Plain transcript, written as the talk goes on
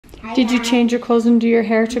Did you change your clothes and do your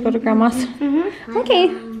hair to go to Grandma's? Mm-hmm.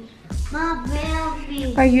 Okay.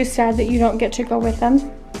 Are you sad that you don't get to go with them?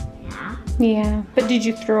 Yeah. Yeah. But did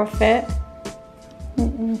you throw a fit?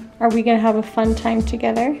 Are we gonna have a fun time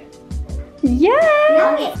together?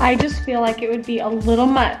 Yeah. I just feel like it would be a little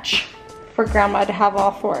much for Grandma to have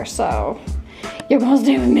all four, so you're gonna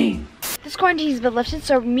stay with me. This quarantine's been lifted,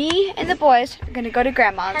 so me and the boys are gonna go to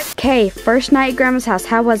Grandma's. Okay, first night at Grandma's house.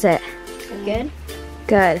 How was it? Good.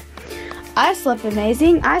 Good. I slept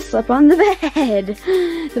amazing. I slept on the bed.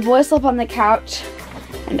 The boys slept on the couch,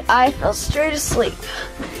 and I fell straight asleep.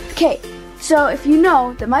 Okay, so if you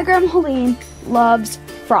know that my grandma Hoellein loves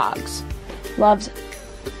frogs. Loves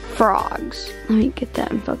frogs. Let me get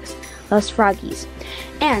that in focus. Loves froggies.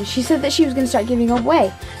 And she said that she was gonna start giving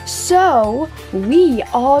away. So we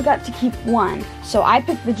all got to keep one. So I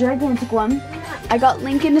picked the gigantic one. I got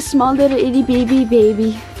Lincoln a small little itty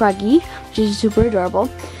baby froggy, which is super adorable.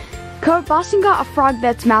 Boston got a frog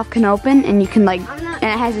that's mouth can open and you can like, and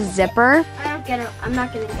it has a zipper. I'm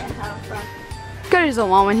not gonna get how a frog. Cody doesn't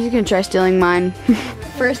want one, he's gonna try stealing mine.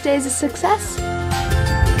 First day is a success.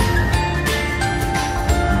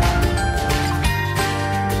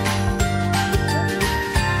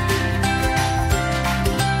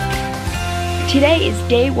 Today is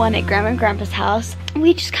day one at Grandma and Grandpa's house.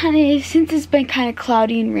 We just kind of, since it's been kind of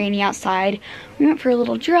cloudy and rainy outside, we went for a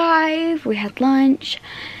little drive, we had lunch,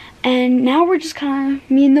 and now we're just kind of,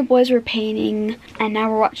 me and the boys were painting, and now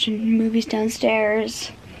we're watching movies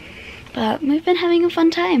downstairs. But we've been having a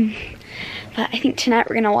fun time. But I think tonight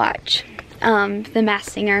we're gonna watch The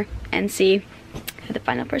Masked Singer and see who the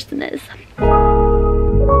final person is.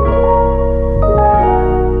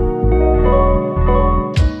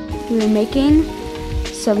 We're making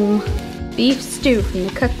some beef stew from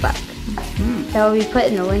the cookbook. That will be put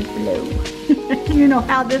in the link below. You know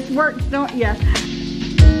how this works, don't you?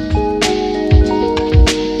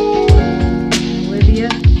 Olivia,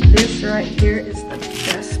 this right here is the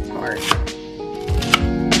best part.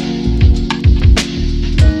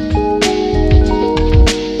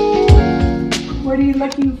 What are you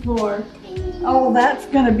looking for? Oh, that's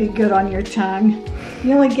gonna be good on your tongue.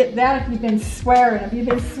 You only get that if you've been swearing. Have you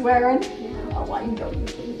been swearing? Oh, I know you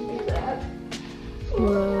can do that.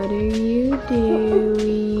 What are you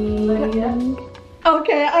doing?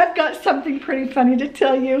 Okay, I've got something pretty funny to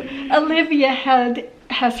tell you. Olivia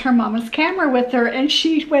has her mama's camera with her, and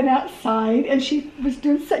she went outside and she was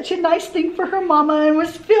doing such a nice thing for her mama and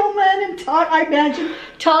was filming and I imagine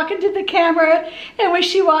talking to the camera. And when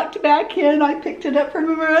she walked back in, I picked it up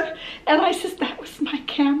from her and I said, that was my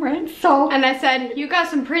camera. And I said, you got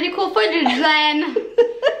some pretty cool footage then.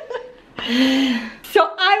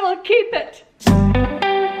 So I will keep it.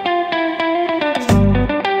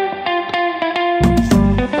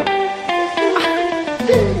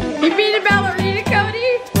 You beat a ballerina,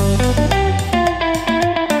 Cody?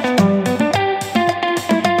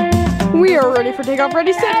 We are ready for takeoff.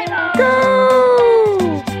 Ready, set, go!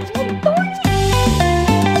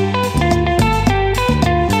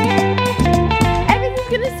 Everything's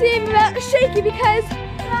gonna seem shaky because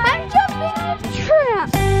I'm jumping off the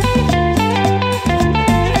tramp.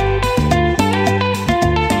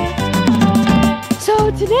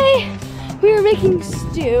 So today we are making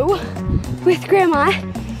stew with Grandma.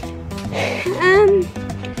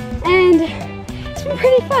 And it's been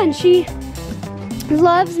pretty fun. She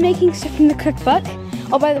loves making stuff from the cookbook.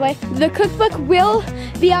 Oh, by the way, the cookbook will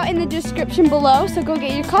be out in the description below, so go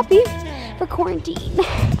get your copy for quarantine.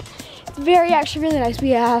 It's actually really nice. We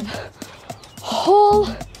have a whole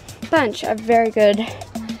bunch of very good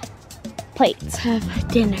plates of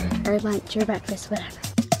dinner or lunch or breakfast, whatever.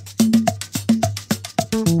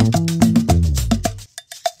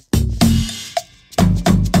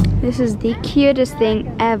 This is the cutest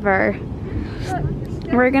thing ever.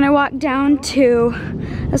 We're gonna walk down to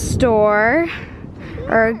a store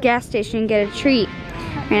or a gas station and get a treat.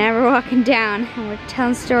 And now we're walking down and we're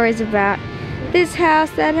telling stories about this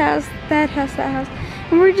house, that house, that house, that house.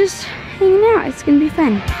 And we're just hanging out. It's gonna be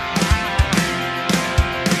fun.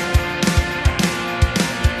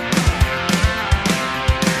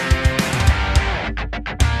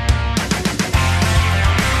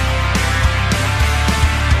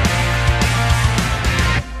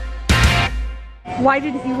 Why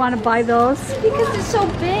didn't you want to buy those? Because it's so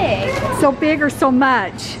big. So big or so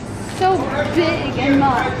much? So big and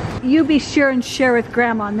much. You be sure and share with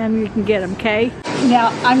Grandma and then you can get them, okay?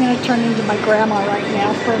 Now, I'm going to turn into my grandma right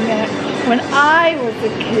now for a minute. When I was a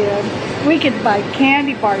kid, we could buy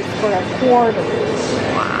candy bars for $1.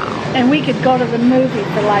 Wow. And we could go to the movie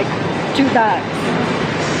for like $2.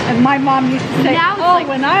 And my mom used to say, Now it's oh, like-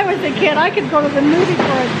 when I was a kid, I could go to the movie for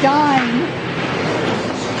a dime.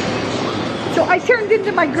 So I turned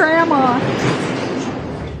into my grandma.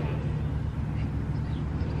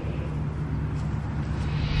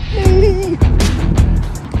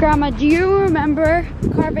 Grandma, do you remember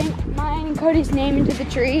carving mine and Cody's name into the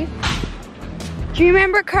tree? Do you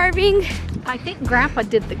remember carving? I think Grandpa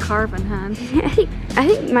did the carving, hon. I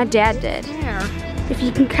think my dad did. There. If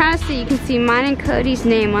you can kind of see, you can see mine and Cody's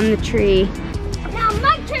name on the tree. Now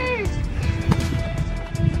my turn.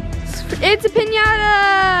 It's a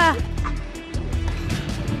piñata!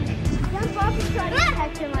 Don't go and try to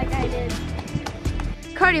catch him like I did.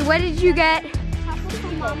 Cody, what did you get? Couple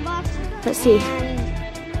from Mom Box. Let's see. And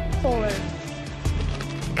Fuller.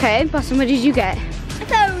 Okay, Boston, what did you get? A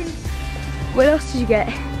phone. What else did you get?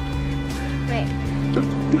 Wait.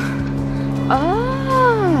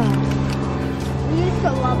 Oh! We used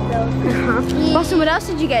to love those. Boston, what else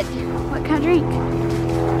did you get? What kind of drink?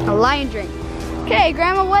 A lion drink. Okay,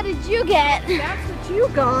 Grandma, what did you get? That's what you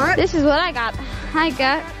got. This is what I got. I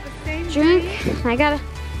got The same drink. I got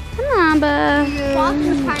a number.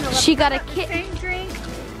 Boston's kind of She got a kit. Same drink,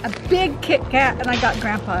 a big Kit Kat, and I got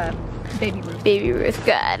Grandpa a Baby Ruth. Baby Ruth,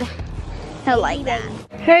 good. I like that.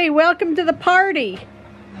 Hey, welcome to the party.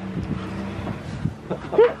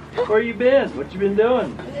 Where you been? What you been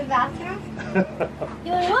doing? in the bathroom.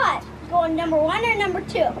 Doing what? Going number 1 or number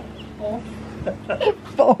 2?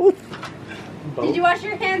 Both. Did you wash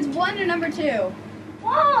your hands 1 or number 2?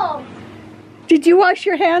 Whoa! Did you wash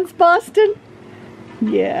your hands, Boston?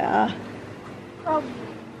 Yeah. Probably.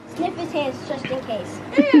 Sniff his hands just in case.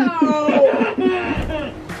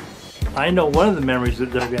 I know one of the memories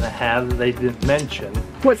that they're gonna have that they didn't mention,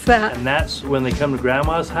 What's that? and that's when they come to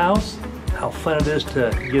Grandma's house, how fun it is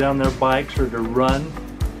to get on their bikes or to run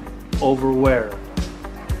over where?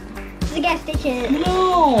 The gas station.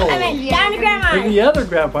 No! I meant down to To Grandma's. the other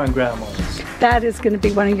Grandpa and Grandma's. That is going to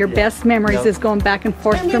be one of your best memories, Yep. is going back and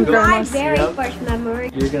forth And from then my Grandma's. very Yep. first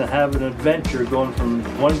memory. You're gonna have an adventure going from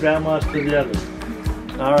one Grandma's to the other.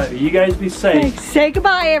 All right, you guys be Hey, safe. say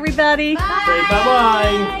goodbye, everybody. Say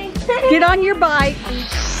bye-bye. Get on your bike.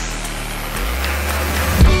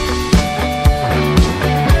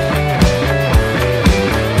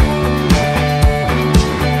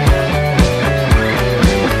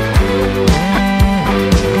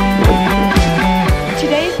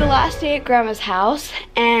 Today's the last day at Grandma's house,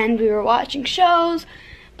 and we were watching shows,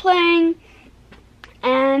 playing,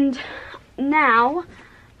 and now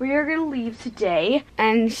we are gonna leave today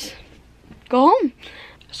and go home.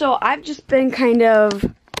 So I've just been kind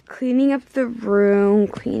of cleaning up the room,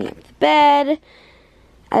 cleaning up the bed.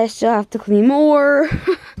 I still have to clean more.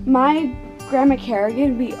 My Grandma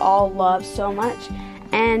Kerrigan we all love so much,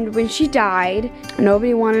 and when she died,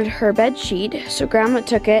 nobody wanted her bed sheet, so Grandma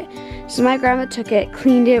took it. So my grandma took it,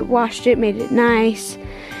 cleaned it, washed it, made it nice.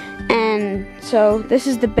 And so this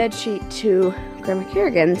is the bed sheet to Grandma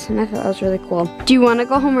Kerrigan's, and I thought that was really cool. Do you want to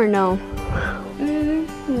go home or no?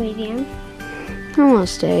 Medium. I want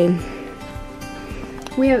to stay.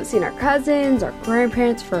 We haven't seen our cousins, our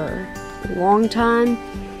grandparents for a long time.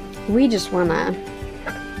 We just want to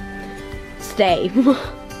stay.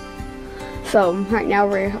 So right now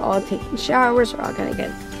we're all taking showers. We're all going to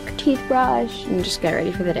get our teeth brushed and just get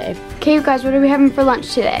ready for the day. Okay, you guys, what are we having for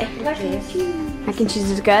lunch today? Mac and cheese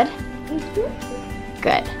is good?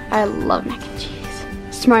 Good. I love mac and cheese.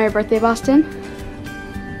 Is tomorrow your birthday, Boston?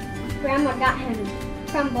 Grandma got him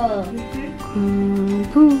crumble.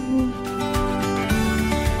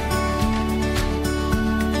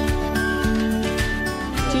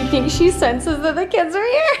 Do you think she senses that the kids are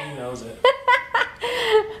here? She knows it.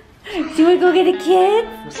 Do we go get the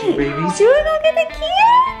kids? Some babies. Do we go get the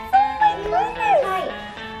kids? Oh my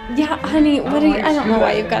goodness. Yeah, honey, what are you, I don't know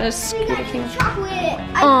why you've got a squeaking. Chocolate.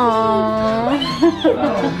 Aww.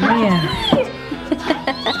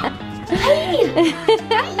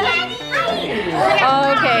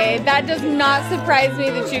 Okay, that does not surprise me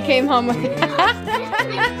that you came home with it.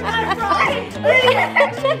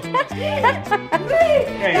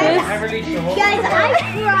 Guys, I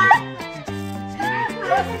cried.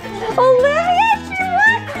 Olivia, she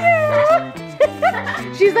wants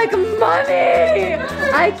you. She's like, Mommy,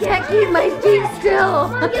 I can't keep my feet still.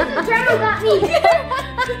 Mom, guess what Grandma got me?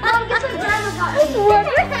 Mom, guess what Grandma got me?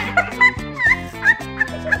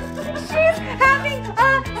 She's having a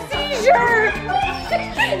seizure.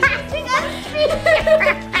 Having a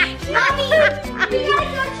seizure. Mommy, you gotta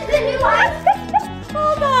go to the new one.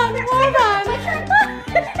 Hold on, hold on.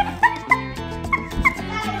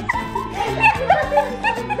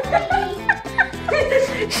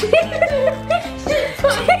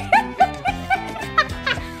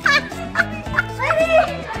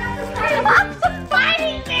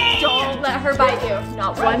 let her bite you.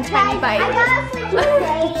 Not one tiny I bite. gotta sleep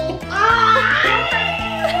today.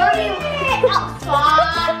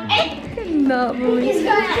 Not really.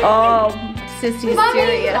 Oh, Sissy's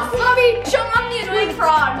serious. Mommy, show Mom the annoying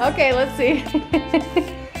frog. Okay, let's see.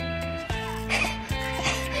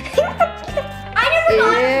 I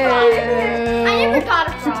never got a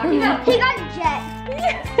frog. He got a jet.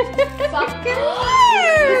 Guess what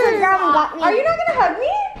Grandma got me? Are you not gonna hug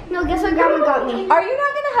me? No, guess what Grandma got me? Are you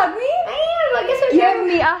not gonna hug me? I am. I guess what Give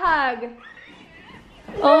me a hug.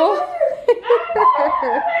 Oh.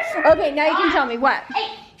 Okay, now you can tell me what.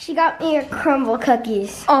 She got me a crumble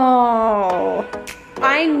cookies. Oh.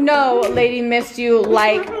 I know Lady missed you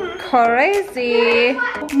like crazy.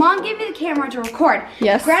 Mom gave me the camera to record.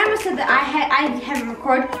 Yes. Grandma said that I had to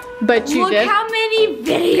record. But you Look did. how many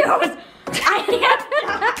videos I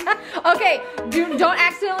have. Okay, don't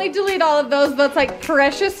accidentally delete all of those. That's like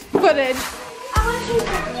precious footage.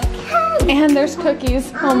 And there's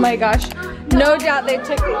cookies. Oh my gosh. No doubt they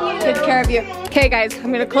took good care of you. Okay guys,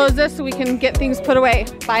 I'm gonna close this so we can get things put away.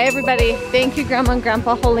 Bye everybody. Thank you Grandma and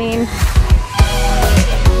Grandpa Hoellein.